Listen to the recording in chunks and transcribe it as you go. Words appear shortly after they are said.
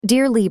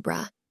Dear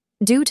Libra,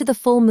 due to the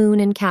full moon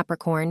in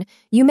Capricorn,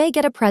 you may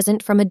get a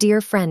present from a dear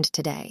friend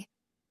today.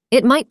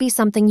 It might be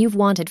something you've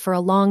wanted for a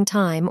long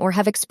time or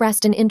have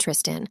expressed an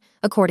interest in,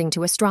 according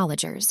to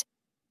astrologers.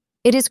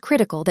 It is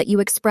critical that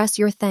you express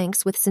your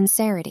thanks with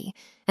sincerity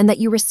and that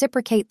you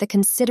reciprocate the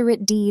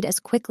considerate deed as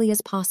quickly as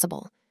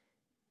possible.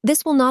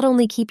 This will not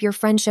only keep your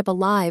friendship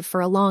alive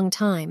for a long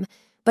time,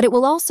 but it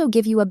will also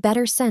give you a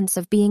better sense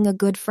of being a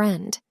good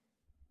friend.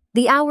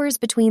 The hours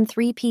between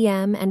 3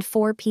 p.m. and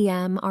 4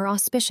 p.m. are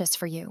auspicious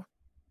for you.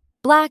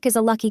 Black is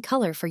a lucky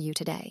color for you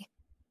today.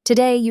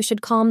 Today, you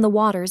should calm the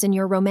waters in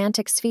your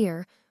romantic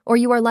sphere, or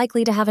you are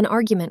likely to have an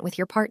argument with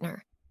your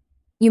partner.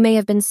 You may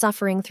have been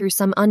suffering through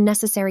some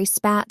unnecessary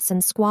spats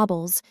and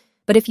squabbles,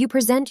 but if you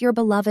present your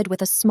beloved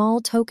with a small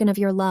token of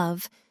your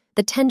love,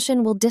 the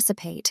tension will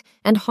dissipate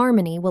and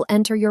harmony will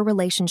enter your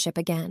relationship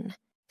again.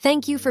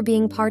 Thank you for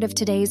being part of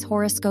today's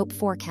horoscope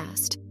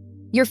forecast.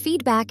 Your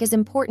feedback is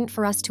important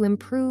for us to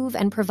improve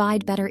and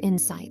provide better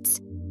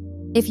insights.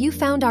 If you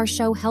found our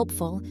show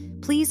helpful,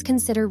 please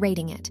consider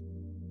rating it.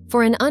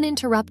 For an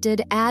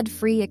uninterrupted,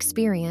 ad-free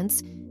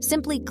experience,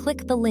 simply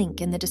click the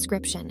link in the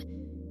description.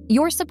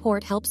 Your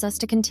support helps us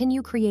to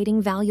continue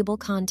creating valuable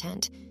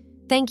content.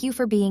 Thank you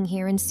for being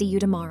here and see you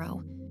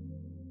tomorrow.